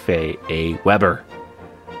 Sincerely, Faye A. Weber.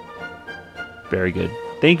 Very good.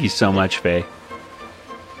 Thank you so much, Faye.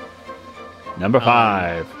 Number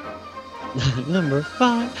 5. Number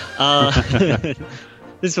 5.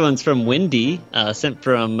 This one's from Wendy, sent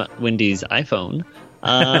from Wendy's iPhone.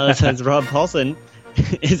 Says Rob Paulsen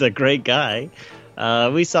is a great guy.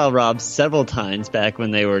 We saw Rob several times back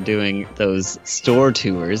when they were doing those store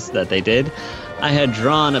tours that they did. I had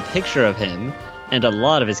drawn a picture of him and a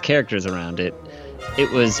lot of his characters around it. It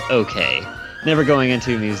was okay. Never going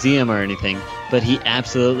into a museum or anything, but he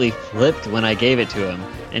absolutely flipped when I gave it to him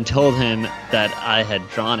and told him that I had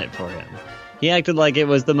drawn it for him. He acted like it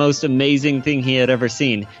was the most amazing thing he had ever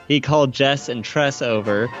seen. He called Jess and Tress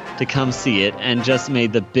over to come see it and just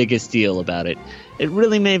made the biggest deal about it. It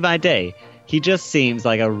really made my day. He just seems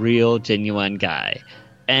like a real, genuine guy.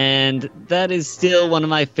 And that is still one of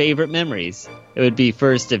my favorite memories. It would be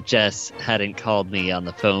first if Jess hadn't called me on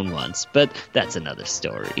the phone once, but that's another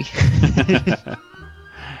story.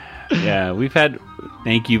 Yeah, we've had...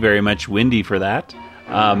 Thank you very much, Wendy, for that.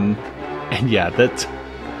 And yeah, that's...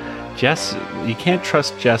 Jess, you can't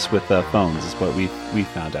trust Jess with phones, is what we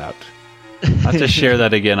found out. I'll have to share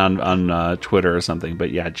that again on Twitter or something.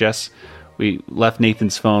 But yeah, Jess, we left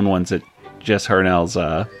Nathan's phone once at Jess Harnell's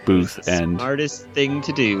booth. It's the smartest thing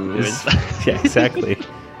to do. Yeah, exactly.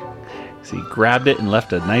 So he grabbed it and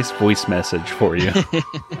left a nice voice message for you.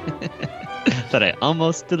 That I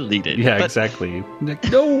almost deleted. Yeah, exactly.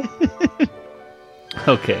 No!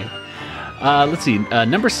 Okay. Let's see.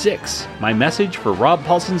 Number 6. My message for Rob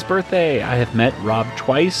Paulsen's birthday. I have met Rob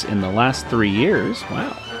twice in the last 3 years.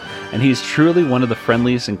 Wow. And he's truly one of the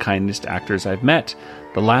friendliest and kindest actors I've met.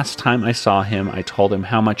 The last time I saw him, I told him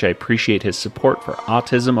how much I appreciate his support for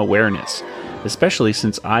autism awareness, especially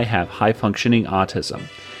since I have high-functioning autism.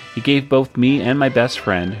 He gave both me and my best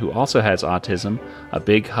friend, who also has autism, a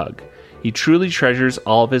big hug. He truly treasures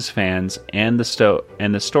all of his fans and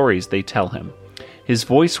the stories they tell him. His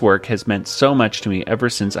voice work has meant so much to me ever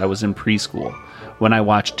since I was in preschool, when I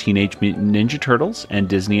watched Teenage Mutant Ninja Turtles and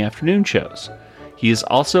Disney afternoon shows. He is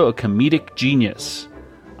also a comedic genius.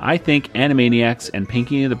 I think Animaniacs and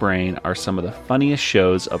Pinky and the Brain are some of the funniest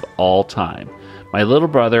shows of all time. My little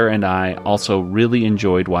brother and I also really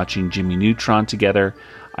enjoyed watching Jimmy Neutron together.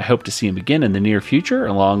 I hope to see him again in the near future,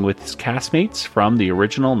 along with his castmates from the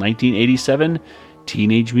original 1987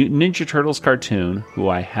 Teenage Mutant Ninja Turtles cartoon, who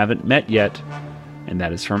I haven't met yet. And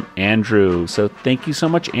that is from Andrew. So thank you so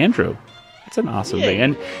much, Andrew. It's an awesome thing.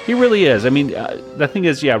 And he really is. I mean, the thing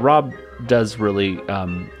is, yeah, Rob does really,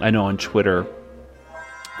 I know on Twitter,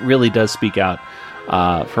 really does speak out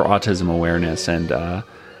for autism awareness. And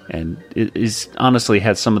it is honestly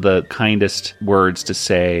has some of the kindest words to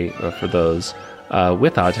say for those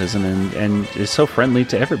with autism and is so friendly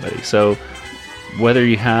to everybody. So whether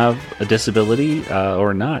you have a disability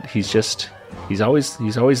or not, he's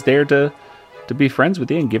always there to be friends with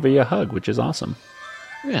you and give you a hug, which is awesome.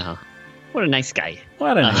 Yeah. What a nice guy.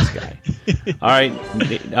 What a nice guy. All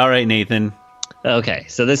right, Nathan. Okay,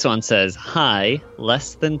 so this one says, hi,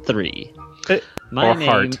 less than 3. Or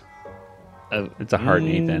heart. Oh, it's a heart,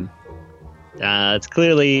 Nathan. It's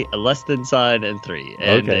clearly a less than sign and 3.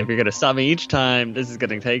 And okay. If you're going to stop me each time, this is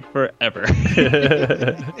going to take forever.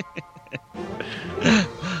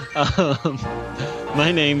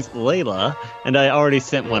 My name's Layla, and I already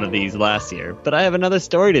sent one of these last year, but I have another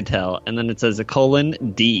story to tell, and then it says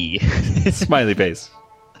 :D. Smiley face.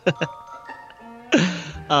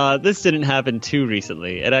 This didn't happen too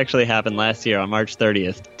recently. It actually happened last year on March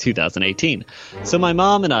 30th, 2018. So my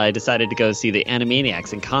mom and I decided to go see the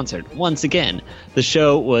Animaniacs in concert once again. The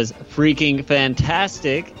show was freaking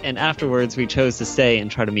fantastic, and afterwards we chose to stay and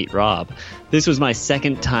try to meet Rob. This was my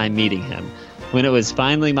second time meeting him. When it was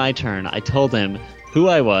finally my turn, I told him who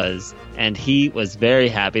I was, and he was very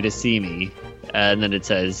happy to see me. And then it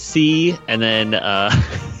says, see, and then...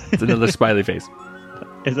 It's another smiley face.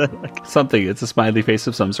 Is that like... Something. It's a smiley face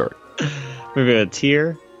of some sort. Maybe a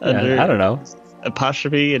tear? Under I don't know.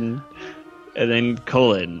 Apostrophe and then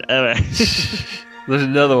colon. There's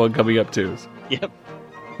another one coming up, too. Yep.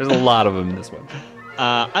 There's a lot of them in this one.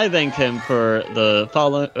 I thanked him for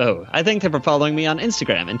I thanked him for following me on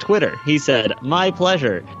Instagram and Twitter. He said, my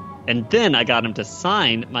pleasure. And then I got him to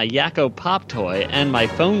sign my Yakko pop toy and my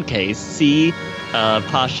phone case, C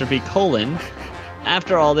apostrophe colon.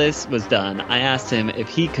 After all this was done, I asked him if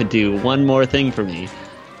he could do one more thing for me.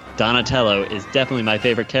 Donatello is definitely my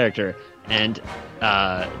favorite character, and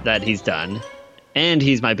that he's done. And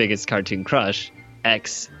he's my biggest cartoon crush,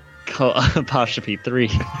 apostrophe 3.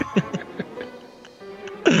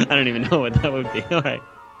 I don't even know what that would be. All right.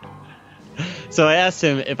 So I asked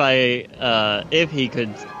him if he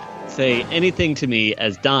could say anything to me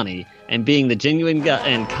as Donnie, and being the genuine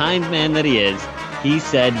and kind man that he is, he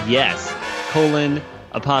said yes,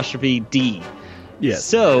 apostrophe D. Yes.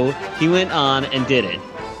 So he went on and did it.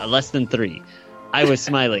 Less than 3. I was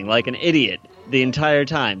smiling like an idiot the entire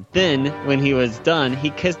time. Then, when he was done,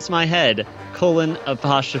 he kissed my head,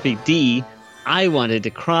 apostrophe D. I wanted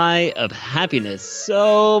to cry of happiness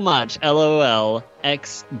so much. LOL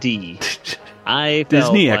XD. I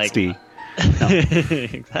felt Disney like... XD. No.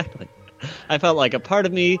 Exactly. I felt like a part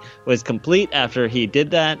of me was complete after he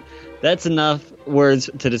did that. That's enough words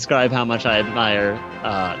to describe how much I admire.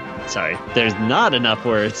 There's not enough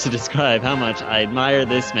words to describe how much I admire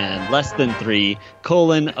this man. Less than 3,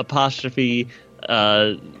 apostrophe,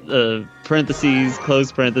 parentheses,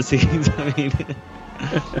 close parentheses. I mean,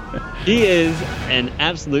 he is an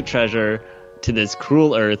absolute treasure to this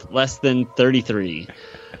cruel earth. Less than 33.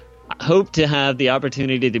 Hope to have the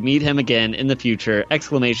opportunity to meet him again in the future. !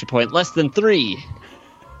 Less than 3.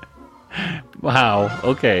 Wow.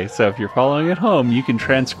 Okay, so if you're following at home, you can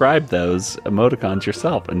transcribe those emoticons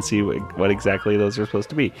yourself and see what exactly those are supposed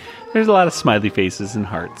to be. There's a lot of smiley faces and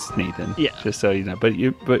hearts, Nathan. Yeah. Just so you know. But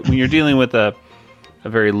when you're dealing with a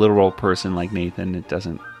very literal person like Nathan, it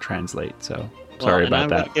doesn't translate. So sorry about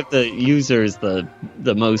that. I'm going to give the users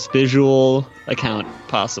the most visual account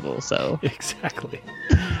possible. So exactly.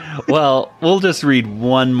 Well, we'll just read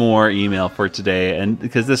one more email for today, and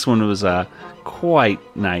because this one was quite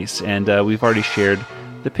nice, and we've already shared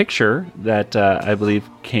the picture that I believe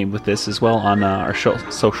came with this as well on our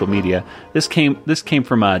social media. This came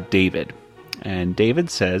from David, and David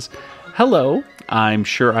says, "Hello. I'm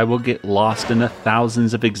sure I will get lost in the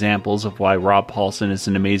thousands of examples of why Rob Paulsen is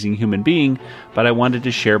an amazing human being, but I wanted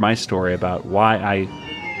to share my story about why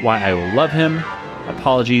I will love him.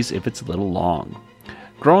 Apologies if it's a little long.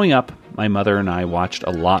 Growing up, my mother and I watched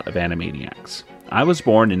a lot of Animaniacs. I was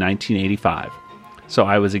born in 1985, so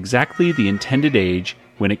I was exactly the intended age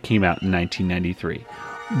when it came out in 1993.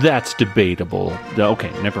 That's debatable.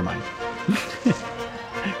 Okay, never mind.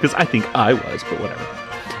 Because I think I was, but whatever.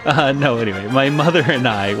 No, anyway, my mother and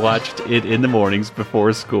I watched it in the mornings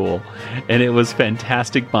before school, and it was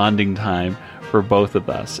fantastic bonding time for both of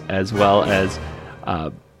us, as well as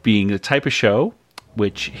being the type of show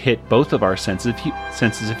which hit both of our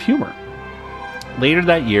senses of humor. Later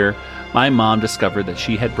that year, my mom discovered that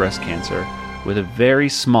she had breast cancer with a very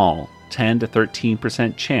small 10 to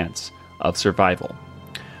 13% chance of survival.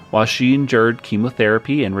 While she endured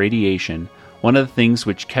chemotherapy and radiation, one of the things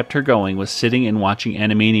which kept her going was sitting and watching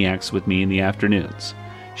Animaniacs with me in the afternoons.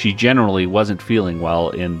 She generally wasn't feeling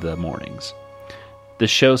well in the mornings. The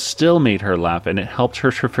show still made her laugh, and it helped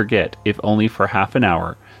her to forget, if only for half an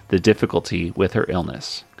hour, the difficulty with her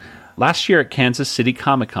illness. Last year at Kansas City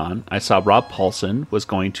Comic-Con, I saw Rob Paulsen was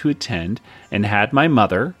going to attend and had my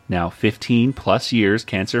mother, now 15 plus years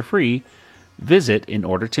cancer-free, visit in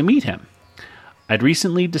order to meet him. I'd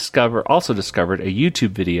recently also discovered a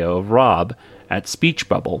YouTube video of Rob at Speech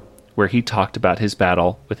Bubble, where he talked about his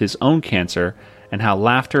battle with his own cancer and how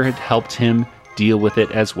laughter had helped him deal with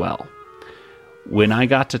it as well. When I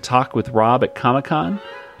got to talk with Rob at Comic-Con,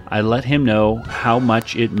 I let him know how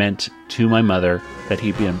much it meant to my mother that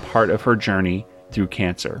he'd been part of her journey through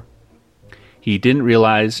cancer. He didn't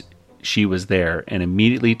realize she was there and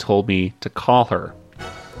immediately told me to call her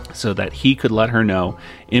so that he could let her know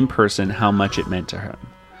in person how much it meant to him.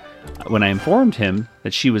 When I informed him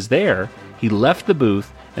that she was there, he left the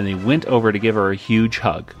booth and they went over to give her a huge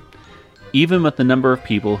hug. Even with the number of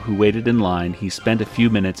people who waited in line, he spent a few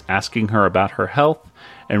minutes asking her about her health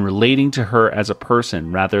and relating to her as a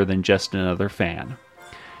person rather than just another fan.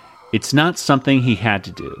 It's not something he had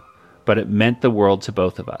to do, but it meant the world to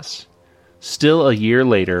both of us. Still, a year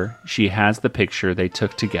later, she has the picture they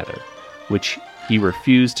took together, which he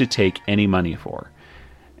refused to take any money for.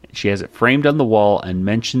 She has it framed on the wall and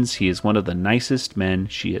mentions he is one of the nicest men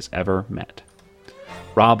she has ever met.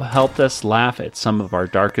 Rob helped us laugh at some of our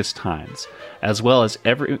darkest times, as well as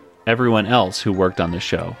everyone else who worked on the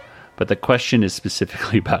show, but the question is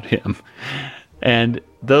specifically about him. And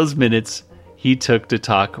those minutes he took to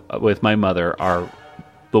talk with my mother are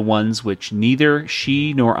the ones which neither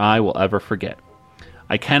she nor I will ever forget.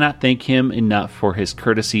 I cannot thank him enough for his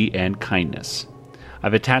courtesy and kindness.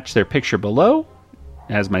 I've attached their picture below.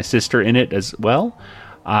 It has my sister in it as well.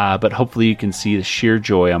 But hopefully you can see the sheer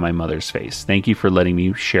joy on my mother's face. Thank you for letting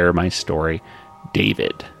me share my story,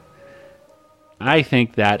 David. I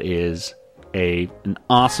think that is an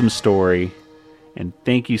awesome story, and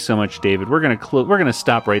thank you so much, David. We're gonna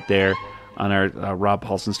stop right there on our Rob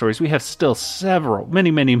Paulsen stories. We have still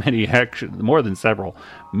many, actually more than several,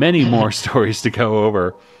 many more stories to go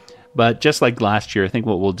over. But just like last year, I think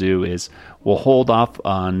what we'll do is we'll hold off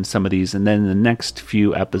on some of these, and then in the next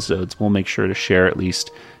few episodes, we'll make sure to share at least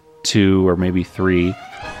 2 or maybe 3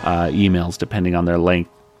 emails, depending on their length,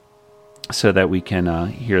 so that we can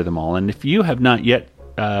hear them all. And if you have not yet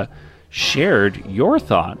shared your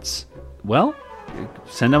thoughts, well,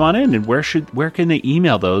 send them on in. And where can they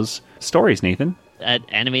email those stories, Nathan? At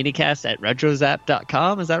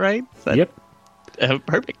animaniacast@retrozap.com, is that right? Yep.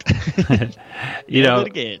 Perfect. You know,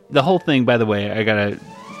 the whole thing, by the way,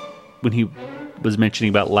 when he was mentioning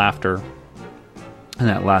about laughter, And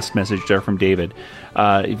that last message there from David.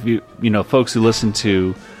 If you folks who listen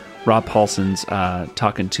to Rob Paulsen's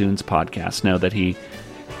Talkin' Tunes podcast know that he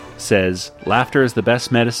says, laughter is the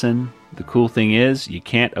best medicine. The cool thing is you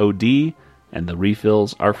can't OD and the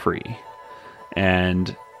refills are free.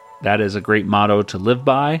 And that is a great motto to live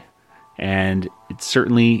by. And it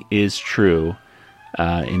certainly is true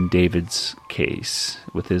in David's case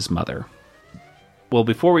with his mother. Well,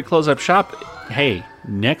 before we close up shop, hey,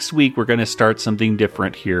 next week we're going to start something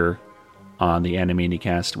different here on the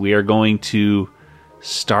Animaniacast. We are going to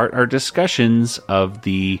start our discussions of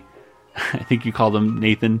the, I think you call them,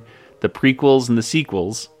 Nathan, the prequels and the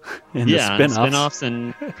sequels and the spin-offs. Spin-offs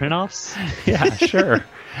and print-offs. Yeah, sure.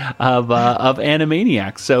 of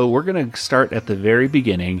Animaniacs. So we're going to start at the very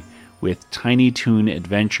beginning with Tiny Toon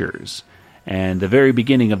Adventures. And the very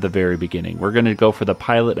beginning of the very beginning. We're going to go for the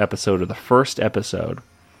pilot episode, or the first episode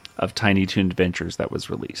of Tiny Toon Adventures that was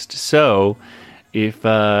released. So, if,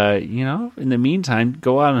 in the meantime,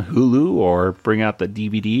 go on Hulu or bring out the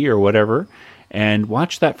DVD or whatever and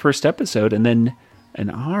watch that first episode. And then in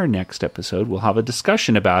our next episode, we'll have a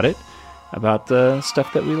discussion about it, about the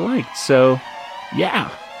stuff that we liked. So, yeah.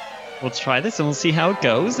 We'll try this and we'll see how it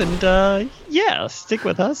goes. And, stick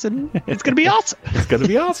with us and it's going to be awesome. It's going to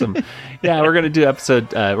be awesome. Yeah, we're going to do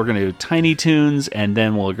we're going to do Tiny Toons, and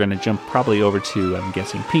then we're going to jump probably over to, I'm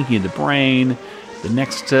guessing, Pinky and the Brain, the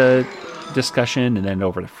next discussion, and then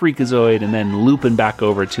over to Freakazoid, and then looping back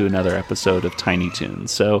over to another episode of Tiny Toons.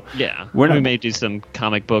 So yeah, we may do some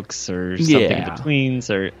comic books or something in between,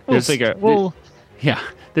 or we'll figure out. Yeah,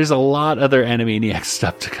 there's a lot of other Animaniacs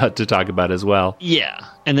stuff to talk about as well. Yeah,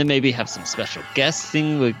 and then maybe have some special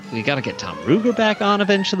guesting. We got to get Tom Ruger back on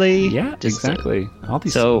eventually. Yeah, exactly.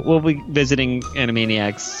 So we'll be visiting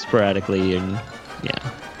Animaniacs sporadically, and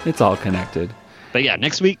yeah. It's all connected. But yeah,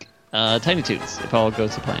 next week, Tiny Toons, if all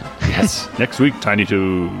goes to plan. Yes, next week, Tiny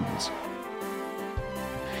Toons.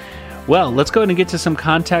 Well, let's go ahead and get to some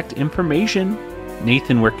contact information.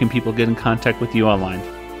 Nathan, where can people get in contact with you online?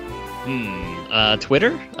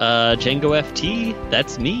 Twitter, Django FT,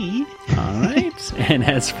 that's me. All right. And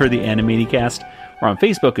as for the Animaniacast, we're on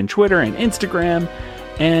Facebook and Twitter and Instagram.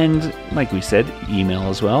 And like we said, email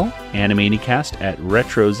as well,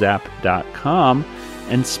 animaniacast@retrozap.com.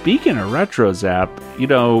 And speaking of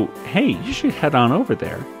RetroZap, hey, you should head on over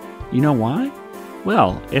there. You know why?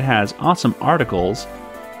 Well, it has awesome articles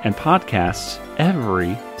and podcasts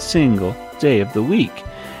every single day of the week.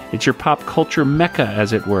 It's your pop culture mecca,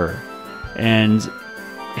 as it were. And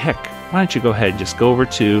heck, why don't you go ahead and just go over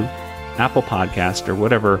to Apple Podcast or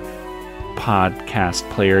whatever podcast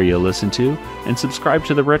player you listen to and subscribe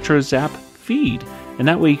to the RetroZap feed. And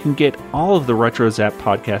that way you can get all of the RetroZap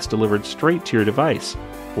podcasts delivered straight to your device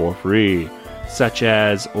for free. Such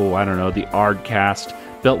as, the Ardcast,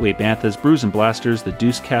 Beltway Banthas, Brews and Blasters, the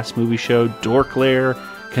Deucecast Movie Show, Dorklair,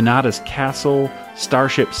 Kanata's Castle,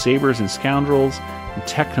 Starship Sabers and Scoundrels, and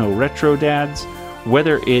Techno Retro Dads.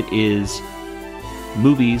 Whether it is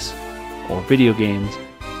movies or video games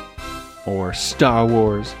or Star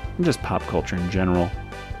Wars and just pop culture in general,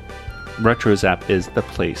 RetroZap is the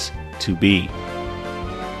place to be.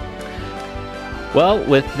 Well,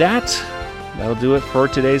 with that'll do it for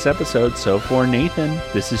today's episode. So for Nathan,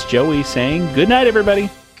 this is Joey saying good night,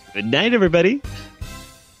 everybody. Good night, everybody.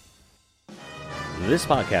 This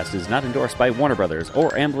podcast is not endorsed by Warner Brothers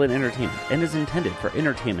or Amblin Entertainment and is intended for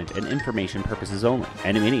entertainment and information purposes only.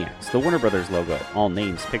 Animaniacs, the Warner Brothers logo, all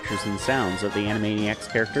names, pictures, and sounds of the Animaniacs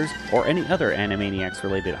characters or any other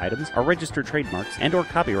Animaniacs-related items are registered trademarks and or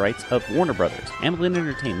copyrights of Warner Brothers, Amblin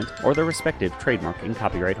Entertainment, or their respective trademark and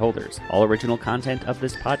copyright holders. All original content of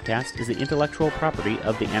this podcast is the intellectual property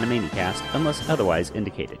of the Animaniacast unless otherwise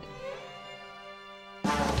indicated.